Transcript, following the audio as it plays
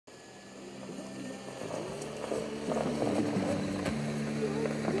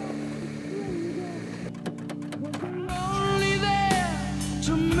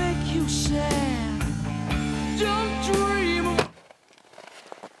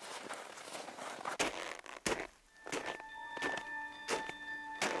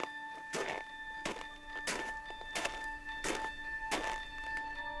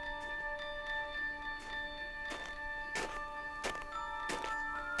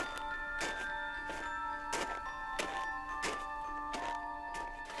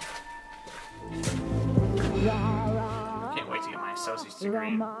associate's degree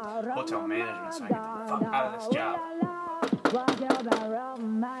in hotel management so I can get the fuck out of this job. I'm gonna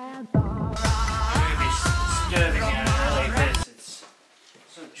be disturbing in LA this. It's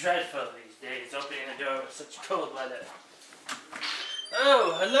so dreadful these days, opening the door with such cold weather.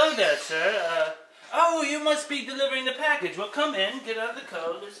 Oh, hello there, sir. Oh, you must be delivering the package. Well, come in, get out of the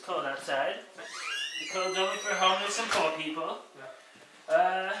cold. It's cold outside. The cold's only for homeless and poor people.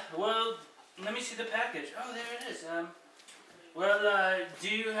 Well, let me see the package. Oh, there it is. Do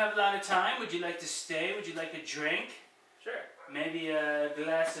you have a lot of time? Would you like to stay? Would you like a drink? Sure. Maybe a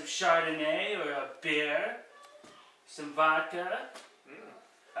glass of Chardonnay or a beer? Some vodka?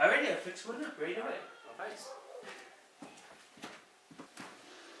 Alrighty, I'll fix one up right away. Well, thanks.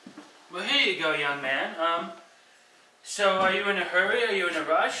 Well, here you go, young man. So are you in a hurry? Are you in a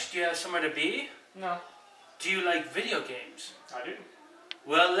rush? Do you have somewhere to be? No. Do you like video games? I do.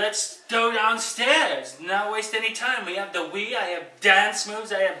 Well, let's go downstairs. Not waste any time. We have the Wii, I have dance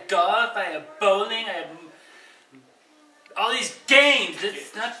moves, I have golf, I have bowling, I have all these games.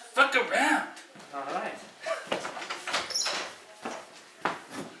 Let's not fuck around. Alright.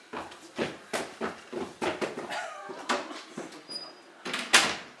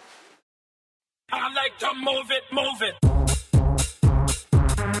 I like to move it, move it.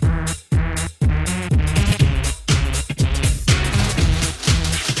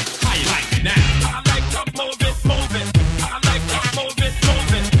 How you like it now? I like to move it, move it. I like to move it,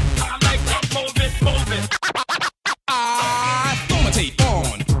 move it. I like to move it, move it. I throw my tape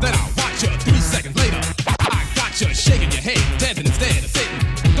on, then I watch you 3 seconds later. I got you shaking your head, dancing instead of sitting.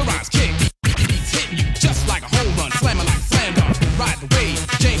 The rhymes kick, beats hitting you just like a home run, slamming like slam dunk, riding the wave,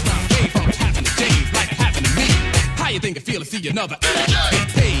 James Brown wave from happened to James like it happened to me. How you think it feel to see another get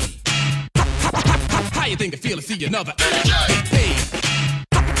paid? How you think it feel to see another get paid?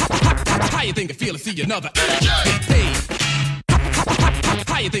 How you think it feel to see another get paid?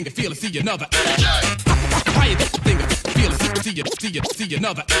 How you think it feel to see another? How you think it feel to see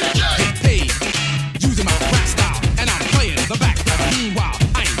another get paid? Using my rap style and I'm playing the background. Meanwhile,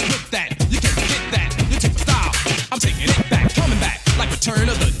 I ain't with that. You can't get that. You take my style. I'm taking it back, coming back like Return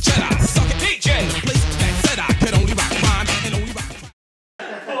of the Jedi. Suck it, DJ. The place that said I could only rock rhyme and only rock.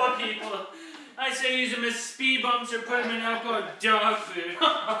 Poor people. I say use them as speed bumps or put them in alcohol dog food.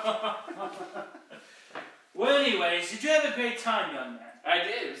 Well, anyways, did you have a great time, young man? I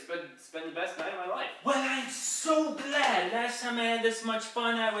did. It's been the best night of my life. Well, I'm so glad. Last time I had this much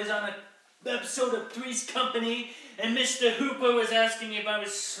fun, I was on an episode of Three's Company, and Mr. Hooper was asking me if I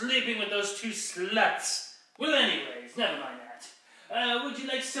was sleeping with those 2 sluts. Well, anyways, never mind that. Would you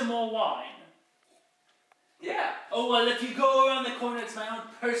like some more wine? Yeah. Oh, well, if you go around the corner, it's my own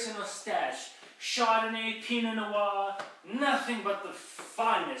personal stash. Chardonnay, Pinot Noir, nothing but the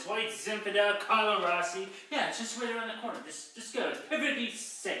finest. White Zinfandel, Carlo Rossi. Yeah, it's just right around the corner. Just go. It's perfectly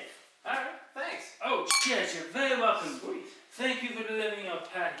safe. Alright, thanks. Oh, cheers. You're very welcome. Sweet. Thank you for delivering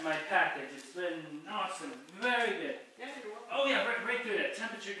my package. It's been awesome. Very good. Yeah, you're welcome. Oh, yeah, right through that.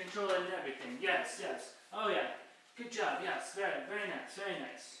 Temperature control and everything. Yes. Oh, yeah. Good job. Yes, very nice. Very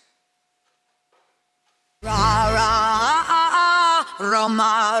nice. Ra ra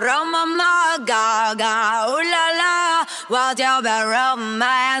Roma Roma ma ga ga ooh la la, 我叫 bad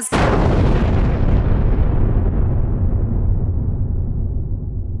romance.